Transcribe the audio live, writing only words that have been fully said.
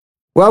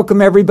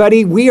Welcome,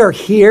 everybody. We are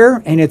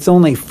here, and it's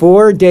only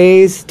 4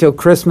 days till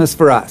Christmas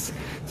for us.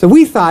 So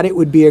we thought it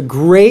would be a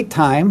great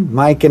time,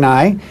 Mike and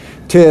I,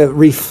 to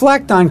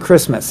reflect on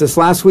Christmas. This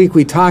last week,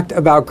 we talked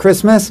about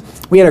Christmas.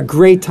 We had a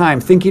great time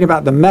thinking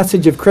about the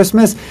message of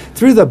Christmas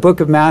through the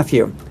book of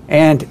Matthew.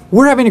 And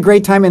we're having a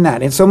great time in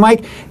that. And so,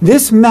 Mike,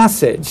 this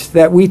message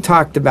that we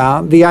talked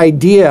about, the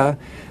idea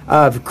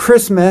of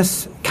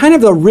Christmas, kind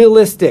of the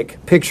realistic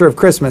picture of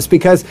Christmas,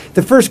 because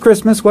the first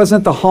Christmas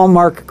wasn't the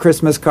Hallmark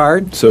Christmas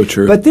card. So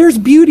true. But there's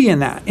beauty in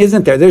that,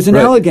 isn't there? There's an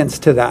elegance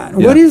to that.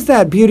 Yeah. What is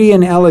that beauty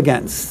and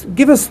elegance?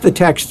 Give us the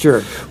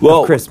texture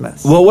of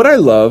Christmas. Well, what I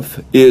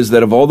love is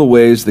that of all the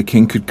ways the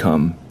king could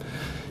come,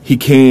 he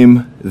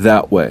came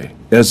that way.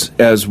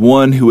 As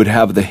one who would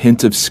have the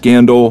hint of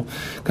scandal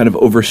kind of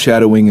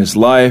overshadowing his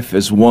life,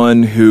 as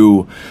one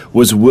who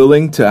was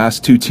willing to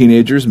ask two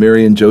teenagers,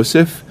 Mary and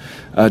Joseph,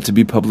 to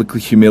be publicly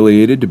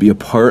humiliated, to be a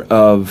part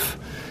of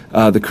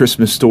the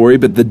Christmas story.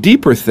 But the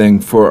deeper thing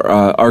for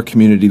our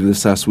community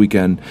this last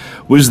weekend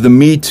was the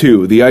Me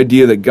Too, the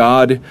idea that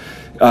God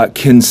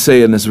can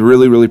say in this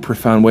really, really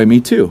profound way,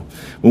 me too.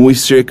 When we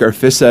shake our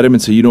fists at him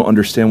and say, you don't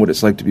understand what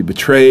it's like to be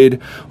betrayed,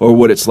 or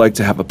what it's like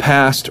to have a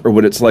past, or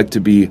what it's like to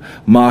be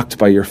mocked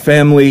by your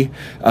family,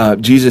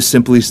 Jesus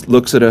simply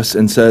looks at us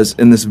and says,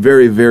 in this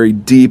very, very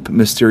deep,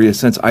 mysterious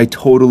sense, I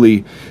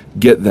totally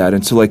get that.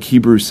 And so like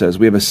Hebrews says,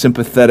 we have a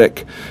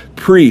sympathetic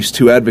priest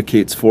who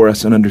advocates for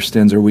us and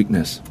understands our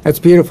weakness. That's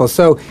beautiful.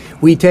 So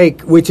we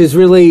take, which is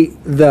really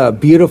the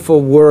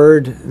beautiful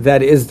word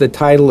that is the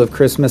title of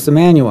Christmas,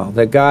 Emmanuel,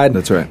 that God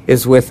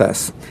is with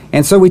us.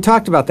 And so we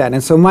talked about that.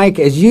 And so, Mike,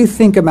 as you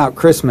think about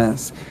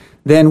Christmas,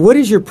 then what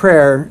is your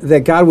prayer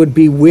that God would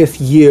be with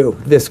you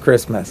this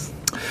Christmas?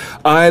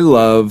 I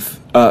love,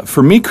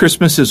 for me,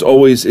 Christmas is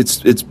always,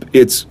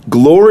 it's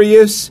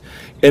glorious,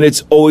 and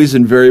it's always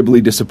invariably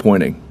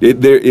disappointing.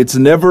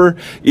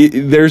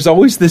 There's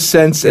always this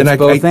sense, and I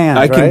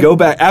can go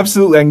back,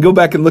 absolutely, I can go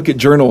back and look at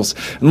journals,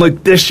 and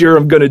like, this year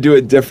I'm going to do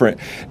it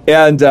different.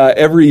 And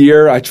every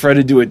year I try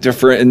to do it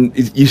different,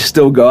 and you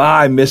still go,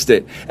 I missed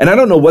it. And I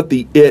don't know what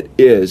the it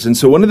is. And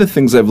so one of the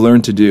things I've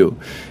learned to do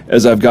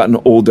as I've gotten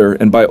older,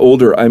 and by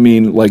older I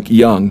mean like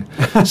young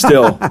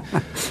still.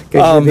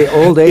 The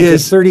old age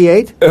is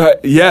 38?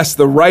 Yes,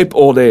 the ripe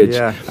old age.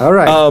 Yeah, all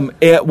right.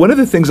 And one of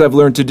the things I've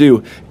learned to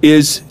do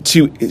is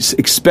to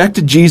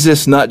expect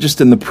Jesus not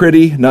just in the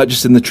pretty, not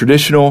just in the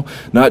traditional,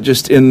 not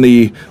just in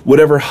the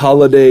whatever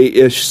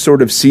holiday-ish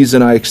sort of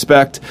season I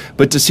expect,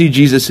 but to see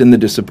Jesus in the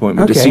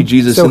disappointment, to see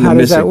Jesus in the missing. So how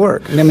does that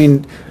work? I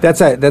mean, that's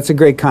a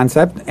great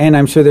concept, and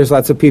I'm sure there's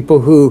lots of people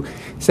who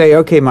say,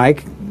 okay,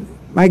 Mike,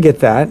 I get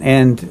that,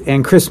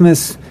 and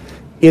Christmas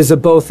is a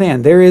both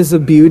and. There is a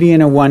beauty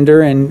and a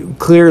wonder, and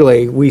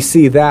clearly we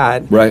see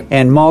that. Right.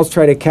 And malls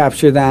try to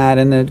capture that,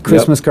 and the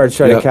Christmas cards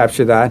try to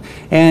capture that,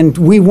 and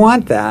we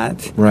want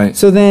that. Right.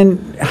 So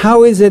then,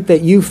 how is it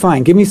that you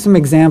find? Give me some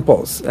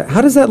examples.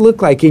 How does that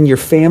look like in your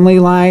family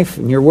life,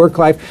 in your work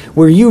life,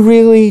 where you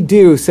really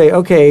do say,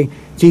 okay,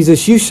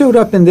 Jesus, you showed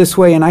up in this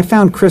way, and I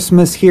found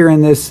Christmas here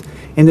in this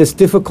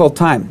difficult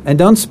time. And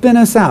don't spin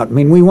us out. I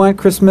mean, we want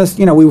Christmas.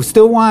 We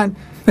still want.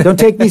 Don't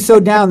take me so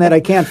down that I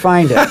can't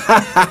find it.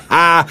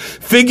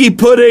 Figgy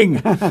pudding.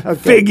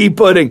 Okay. Figgy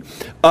pudding.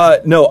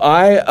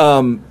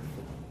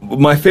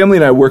 My family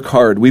and I work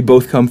hard. We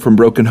both come from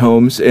broken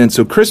homes. And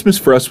so Christmas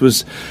for us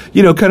was,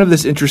 kind of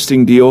this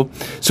interesting deal.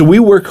 So we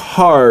work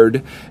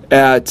hard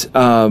at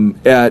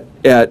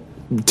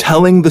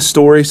telling the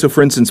story. So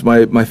for instance,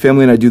 my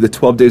family and I do the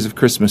 12 days of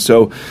Christmas.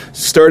 So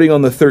starting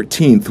on the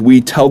 13th,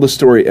 we tell the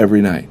story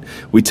every night.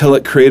 We tell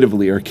it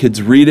creatively. Our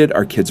kids read it,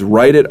 our kids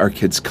write it, our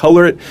kids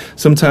color it.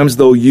 Sometimes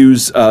they'll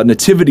use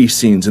nativity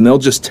scenes and they'll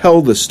just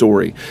tell the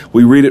story.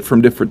 We read it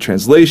from different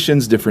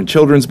translations, different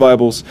children's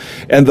Bibles.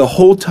 And the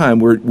whole time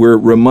we're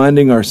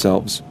reminding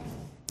ourselves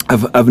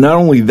of not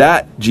only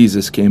that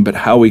Jesus came, but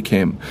how he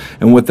came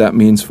and what that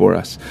means for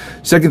us.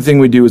 Second thing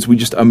we do is we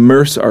just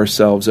immerse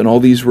ourselves in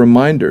all these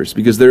reminders,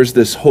 because there's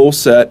this whole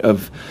set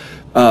of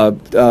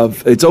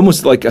it's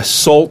almost like a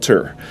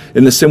psalter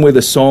in the same way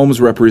the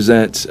Psalms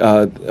represent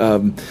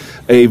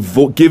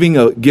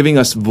giving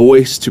us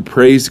voice to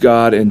praise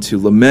God and to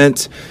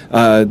lament.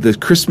 The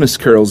Christmas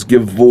carols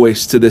give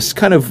voice to this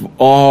kind of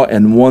awe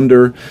and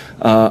wonder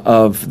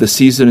of the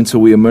season, and so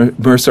we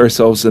immerse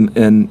ourselves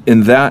in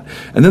that.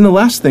 And then the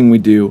last thing we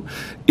do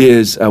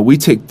is we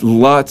take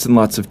lots and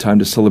lots of time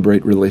to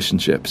celebrate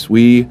relationships.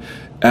 We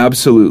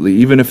absolutely,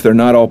 even if they're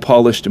not all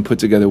polished and put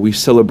together, we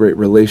celebrate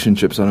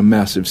relationships on a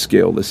massive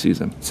scale this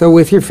season. So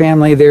with your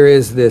family, there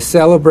is the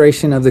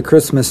celebration of the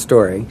Christmas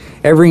story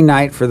every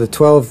night for the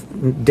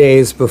 12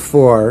 days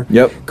before.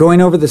 Yep.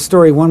 Going over the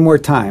story one more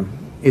time.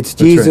 It's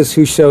Jesus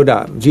who showed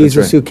up.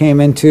 Jesus who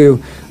came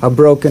into a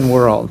broken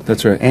world.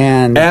 That's right.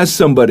 And as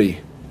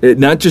somebody,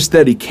 not just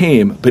that he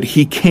came, but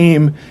he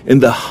came in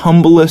the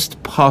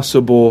humblest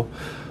possible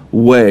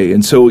way.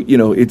 And so,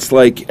 it's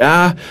like,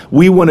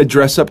 we want to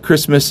dress up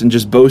Christmas and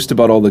just boast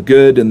about all the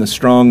good and the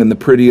strong and the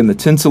pretty and the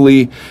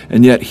tinsely,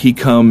 and yet he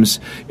comes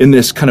in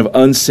this kind of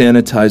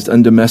unsanitized,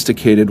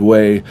 undomesticated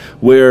way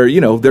where,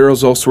 there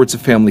is all sorts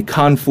of family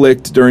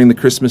conflict during the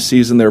Christmas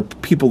season. There are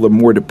people that are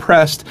more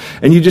depressed,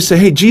 and you just say,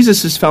 hey,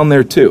 Jesus is found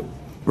there too.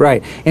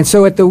 Right. And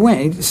so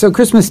so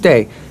Christmas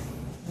Day,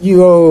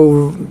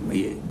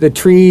 the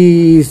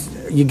trees,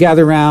 you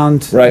gather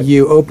around, right.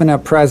 You open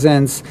up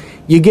presents,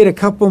 you get a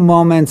couple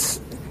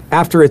moments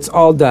after it's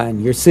all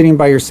done. You're sitting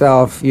by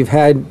yourself, you've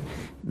had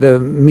the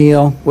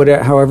meal,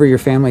 however your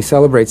family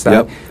celebrates that.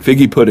 Yep,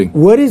 figgy pudding.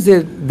 What is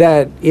it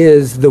that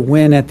is the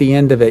win at the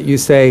end of it? You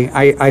say,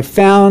 I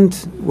found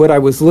what I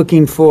was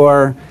looking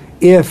for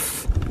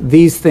if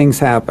these things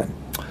happen.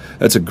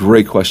 That's a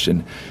great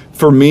question.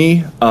 For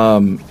me,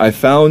 I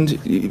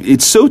found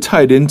it's so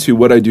tied into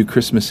what I do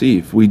Christmas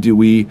Eve.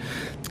 We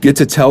get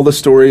to tell the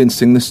story and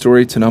sing the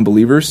story to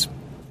non-believers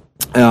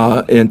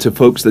and to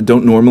folks that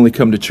don't normally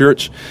come to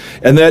church.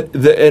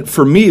 And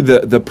for me,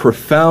 the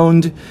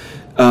profound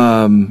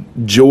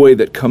joy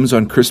that comes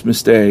on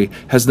Christmas Day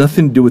has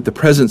nothing to do with the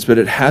presents, but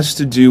it has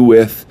to do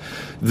with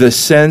the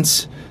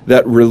sense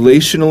that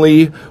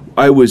relationally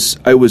I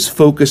was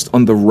focused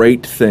on the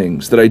right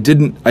things, that I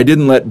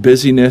didn't let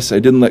busyness, I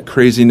didn't let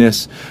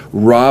craziness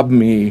rob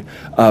me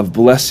of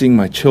blessing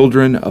my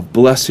children, of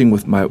blessing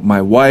with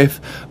my wife,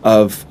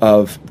 of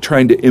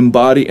trying to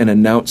embody and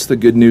announce the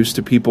good news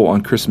to people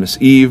on Christmas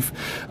Eve.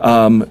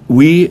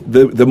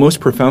 The most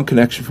profound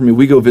connection for me,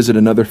 we go visit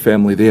another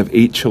family. They have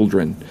 8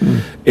 children,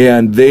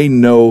 and they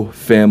know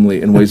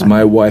family in ways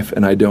my wife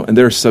and I don't. And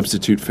they're a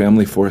substitute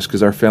family for us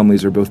because our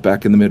families are both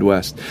back in the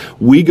Midwest.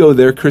 We go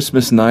there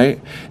Christmas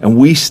night, and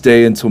we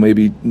stay until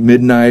maybe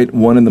midnight,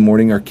 1 in the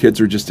morning. Our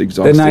kids are just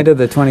exhausted. The night of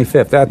the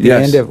 25th, at the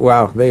end of,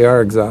 wow, they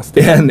are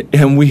exhausted.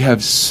 And we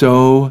have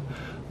so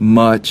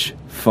much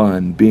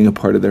fun being a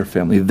part of their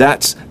family.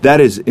 That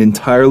is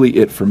entirely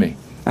it for me.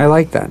 I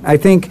like that. I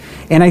think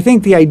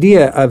the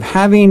idea of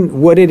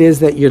having what it is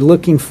that you're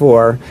looking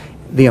for,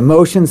 the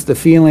emotions, the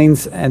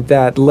feelings, and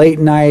that late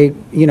night,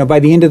 by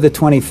the end of the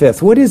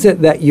 25th, what is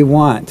it that you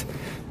want?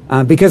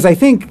 Because I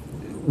think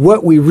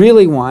what we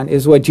really want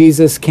is what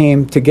Jesus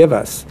came to give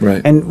us.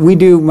 Right. And we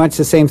do much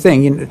the same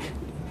thing.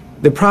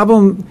 The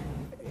problem,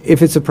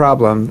 if it's a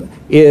problem,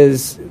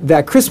 is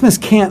that Christmas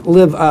can't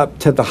live up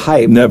to the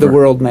hype the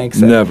world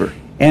makes it. Never.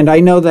 And I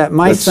know that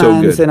my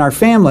sons and our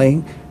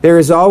family, there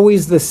is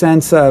always the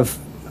sense of,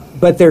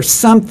 but there's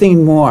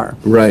something more.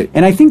 Right.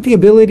 And I think the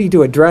ability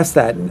to address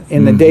that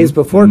in the days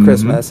before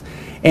Christmas,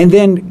 and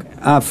then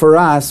for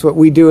us, what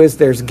we do is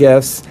there's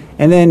gifts,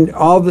 and then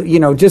all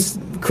the,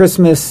 just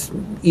Christmas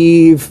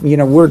Eve,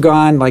 we're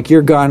gone, like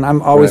you're gone.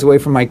 I'm always away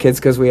from my kids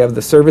because we have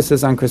the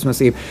services on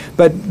Christmas Eve.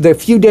 But the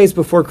few days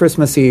before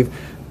Christmas Eve,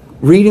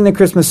 reading the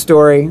Christmas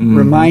story,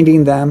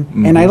 reminding them.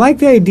 And I like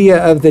the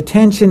idea of the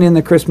tension in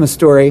the Christmas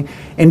story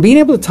and being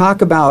able to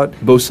talk about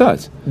both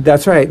sides.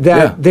 That's right.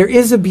 That there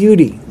is a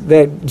beauty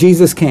that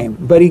Jesus came,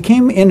 but he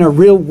came in a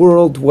real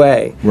world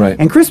way. Right.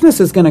 And Christmas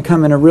is going to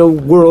come in a real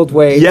world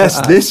way.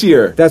 Yes, this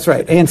year. That's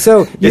right. And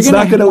so it's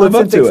not going to live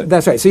up to it.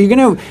 That's right. So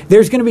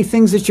there's going to be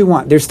things that you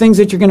want. There's things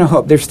that you're going to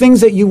hope. There's things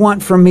that you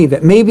want from me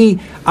that maybe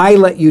I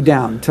let you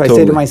down. So I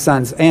say to my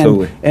sons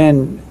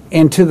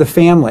and to the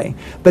family.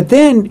 But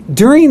then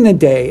during the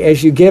day,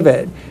 as you give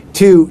it,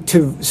 to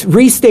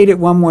restate it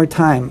one more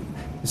time.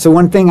 So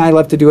one thing I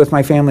love to do with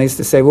my family is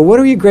to say, well,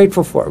 what are you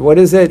grateful for? What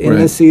is it in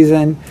this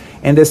season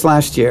and this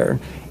last year?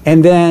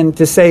 And then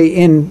to say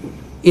in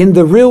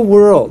the real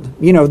world,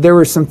 there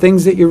were some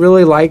things that you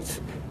really liked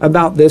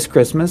about this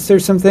Christmas.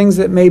 There's some things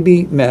that may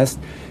be missed.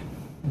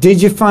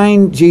 Did you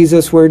find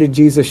Jesus? Where did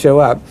Jesus show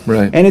up?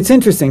 Right. And it's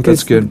interesting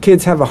because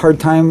kids have a hard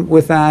time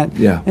with that.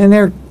 Yeah. And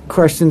their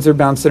questions are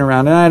bouncing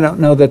around, and I don't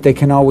know that they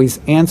can always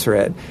answer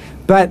it.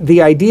 But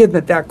the idea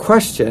that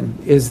question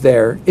is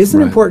there is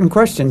an important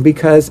question,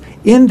 because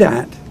in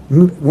that,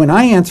 when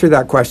I answer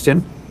that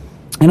question,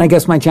 and I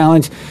guess my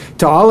challenge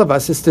to all of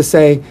us is to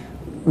say,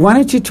 why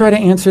don't you try to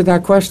answer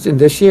that question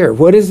this year?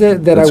 What is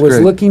it that I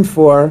was looking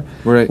for?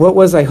 Right. What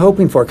was I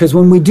hoping for? Because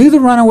when we do the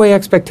runaway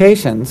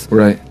expectations,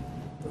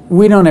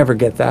 we don't ever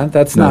get that.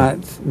 That's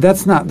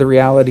not the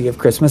reality of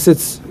Christmas.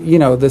 It's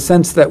the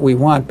sense that we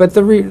want. But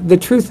the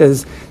truth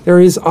is, there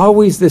is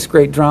always this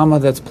great drama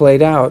that's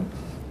played out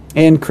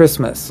in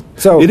Christmas.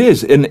 So it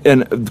is,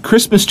 and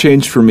Christmas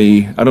changed for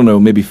me. I don't know,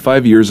 maybe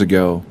 5 years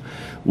ago,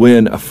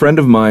 when a friend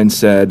of mine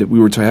said, we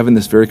were having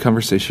this very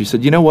conversation. He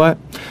said, "You know what?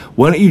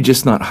 Why don't you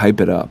just not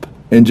hype it up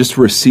and just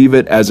receive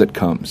it as it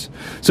comes?"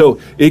 So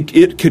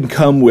it can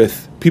come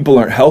with people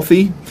aren't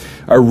healthy.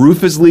 Our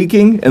roof is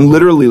leaking, and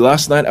literally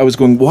last night I was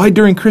going, why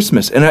during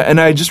Christmas? And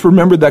I just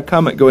remembered that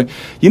comment going,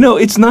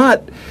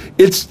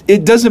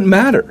 it doesn't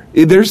matter.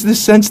 There's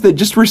this sense that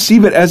just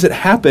receive it as it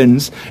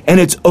happens, and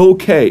it's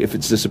okay if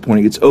it's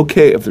disappointing. It's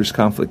okay if there's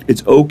conflict.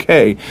 It's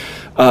okay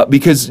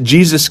because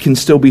Jesus can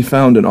still be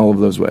found in all of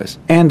those ways.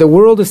 And the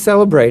world is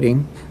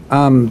celebrating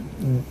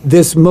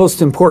this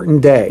most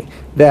important day,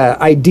 the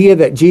idea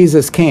that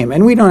Jesus came.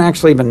 And we don't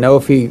actually even know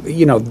if he,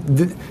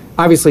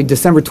 obviously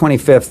December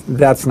 25th,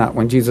 that's not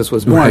when Jesus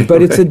was born, Right,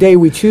 but it's a right. day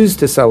we choose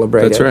to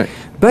celebrate That's it. right.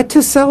 But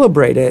to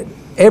celebrate it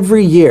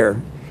every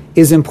year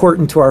is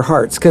important to our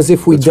hearts, because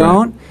if we That's right.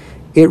 don't,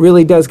 it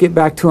really does get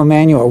back to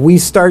Emmanuel. We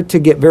start to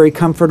get very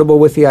comfortable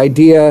with the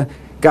idea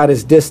God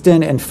is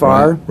distant and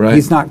far. Right.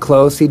 He's not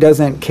close. He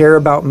doesn't care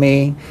about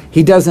me.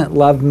 He doesn't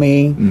love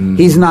me.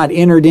 He's not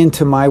entered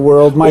into my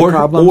world, my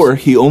problems. Or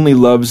he only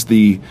loves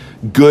the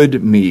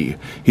good me.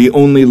 He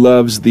only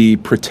loves the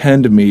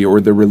pretend me or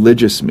the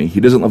religious me.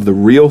 He doesn't love the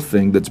real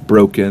thing that's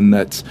broken,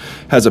 that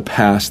has a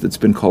past, that's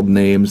been called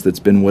names, that's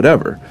been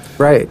whatever.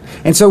 Right.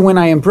 And so when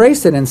I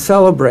embrace it and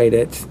celebrate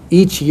it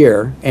each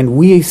year, and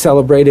we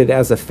celebrate it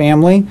as a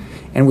family,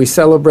 and we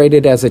celebrate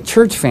it as a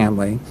church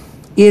family,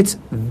 it's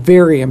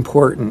very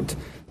important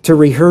to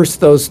rehearse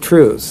those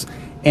truths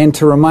and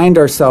to remind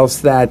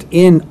ourselves that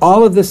in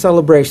all of the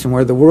celebration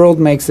where the world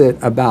makes it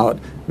about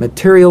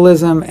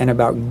materialism and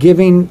about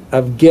giving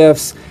of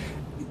gifts,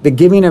 the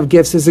giving of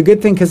gifts is a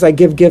good thing because I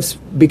give gifts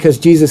because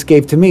Jesus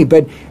gave to me.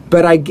 But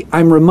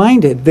I'm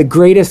reminded the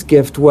greatest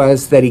gift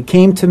was that he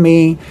came to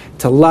me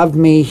to love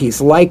me.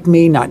 He's like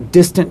me, not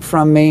distant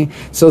from me,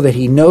 so that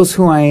he knows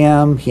who I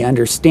am. He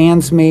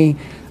understands me.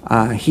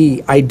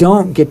 I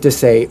don't get to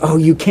say, oh,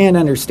 you can't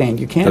understand.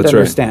 You can't That's right.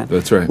 understand.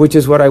 That's right. Which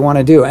is what I want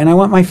to do. And I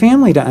want my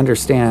family to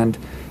understand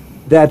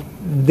that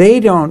they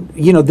don't,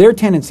 their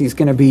tendency is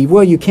going to be,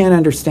 well, you can't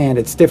understand.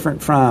 It's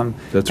different from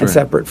That's and right.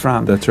 separate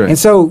from. That's right. And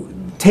so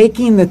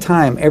taking the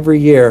time every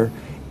year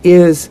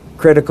is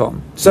critical.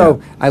 So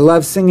Yeah. I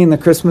love singing the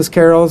Christmas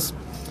carols.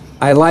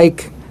 I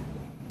like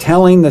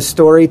telling the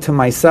story to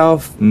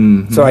myself.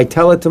 So I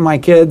tell it to my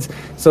kids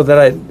so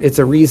that it's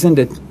a reason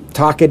to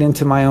talk it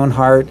into my own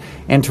heart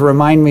and to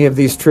remind me of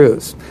these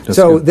truths. That's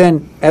so good.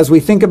 then as we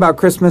think about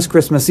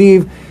Christmas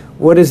Eve,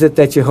 what is it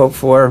that you hope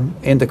for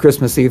in the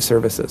Christmas Eve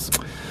services?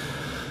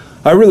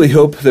 I really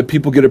hope that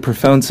people get a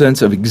profound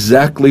sense of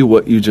exactly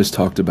what you just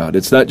talked about.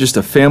 It's not just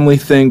a family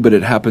thing, but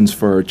it happens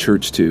for our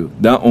church too.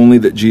 Not only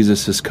that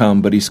Jesus has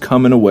come, but he's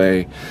come in a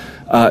way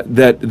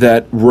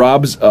that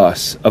robs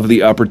us of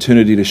the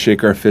opportunity to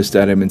shake our fist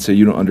at him and say,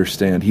 you don't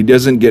understand. He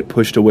doesn't get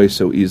pushed away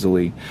so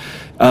easily.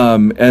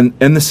 And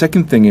the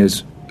second thing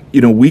is,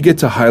 we get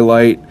to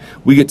highlight,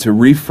 we get to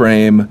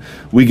reframe,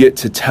 we get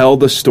to tell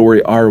the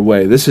story our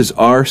way. This is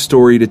our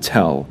story to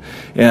tell.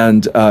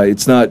 And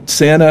it's not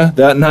Santa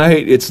that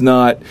night. It's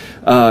not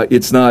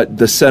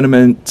the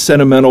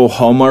sentimental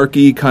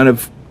Hallmarky kind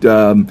of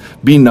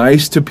be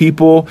nice to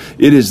people.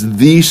 It is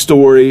the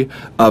story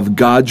of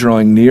God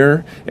drawing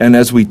near. And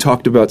as we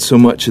talked about so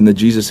much in the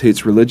Jesus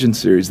Hates Religion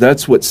series,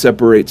 that's what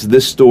separates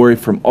this story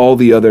from all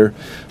the other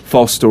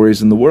false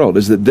stories in the world,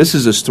 is that this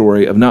is a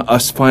story of not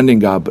us finding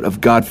God, but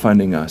of God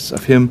finding us,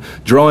 of him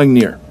drawing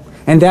near.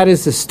 And that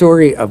is the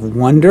story of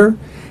wonder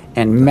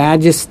and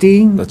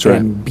majesty. That's right.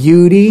 And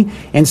beauty.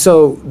 And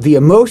so the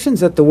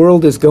emotions that the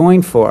world is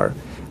going for,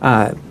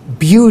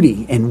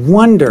 beauty and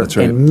wonder That's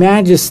right. and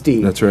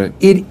majesty. That's right.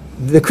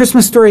 The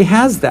Christmas story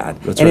has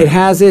that. That's and right. it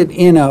has it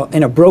in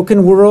a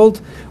broken world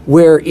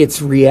where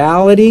it's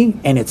reality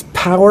and it's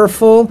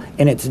powerful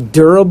and it's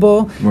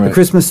durable. Right. The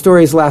Christmas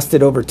story has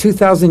lasted over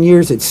 2,000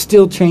 years. It's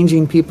still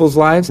changing people's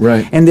lives.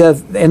 Right. And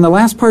the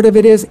last part of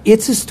it is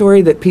it's a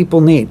story that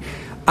people need.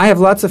 I have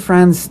lots of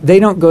friends, they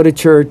don't go to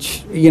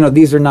church,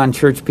 these are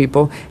non-church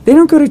people. They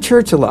don't go to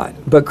church a lot,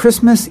 but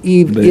Christmas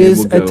Eve They is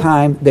will a go.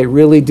 time they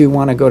really do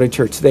want to go to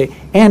church.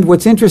 And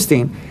what's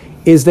interesting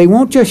is they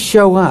won't just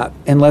show up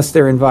unless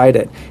they're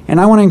invited. And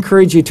I want to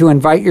encourage you to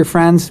invite your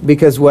friends,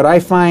 because what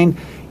I find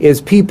is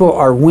people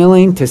are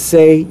willing to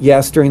say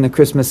yes during the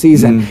Christmas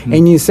season.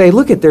 And you say,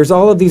 look, there's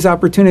all of these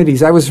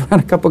opportunities. I was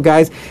around a couple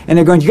guys, and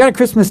they're going, you got a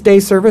Christmas Day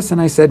service?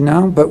 And I said,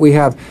 no, but we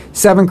have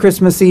 7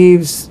 Christmas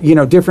Eves,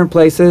 different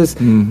places.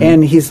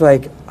 And he's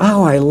like,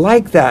 oh, I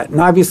like that.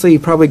 And obviously, he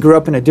probably grew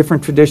up in a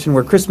different tradition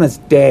where Christmas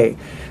Day.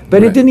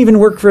 But it Right. didn't even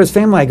work for his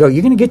family. I go,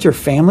 you're going to get your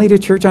family to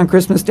church on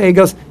Christmas Day? He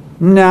goes,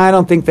 no, I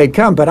don't think they'd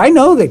come, but I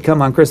know they'd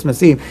come on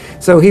Christmas Eve.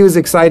 So he was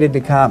excited to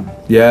come.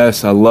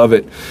 Yes, I love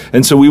it.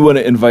 And so we want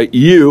to invite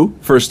you,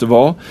 first of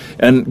all,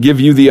 and give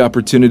you the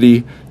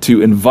opportunity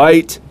to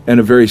invite in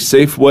a very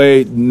safe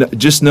way.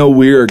 Just know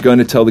we are going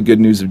to tell the good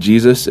news of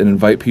Jesus and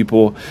invite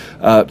people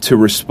to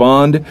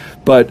respond.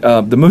 But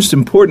the most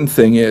important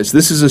thing is,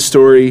 this is a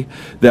story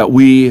that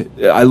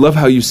I love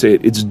how you say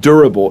it, it's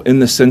durable in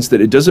the sense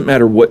that it doesn't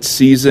matter what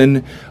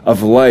season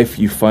of life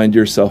you find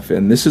yourself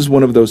in. This is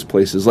one of those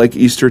places, like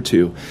Easter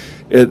too,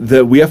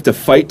 that we have to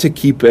fight to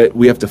keep it.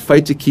 We have to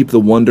fight to keep the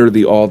wonder,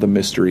 the awe, the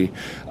mystery.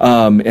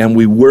 And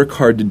we work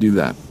hard to do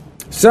that.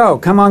 So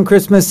come on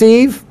Christmas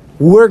Eve.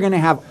 We're going to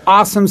have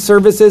awesome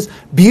services,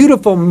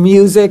 beautiful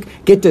music,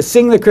 get to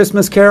sing the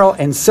Christmas carol,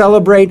 and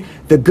celebrate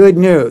the good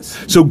news.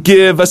 So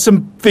give us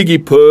some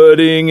figgy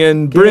pudding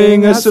and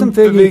bring us some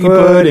figgy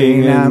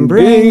pudding and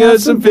bring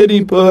us some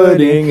figgy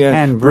pudding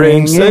and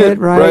bring it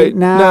right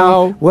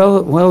now.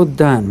 Well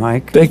done,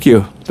 Mike. Thank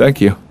you. Thank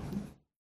you.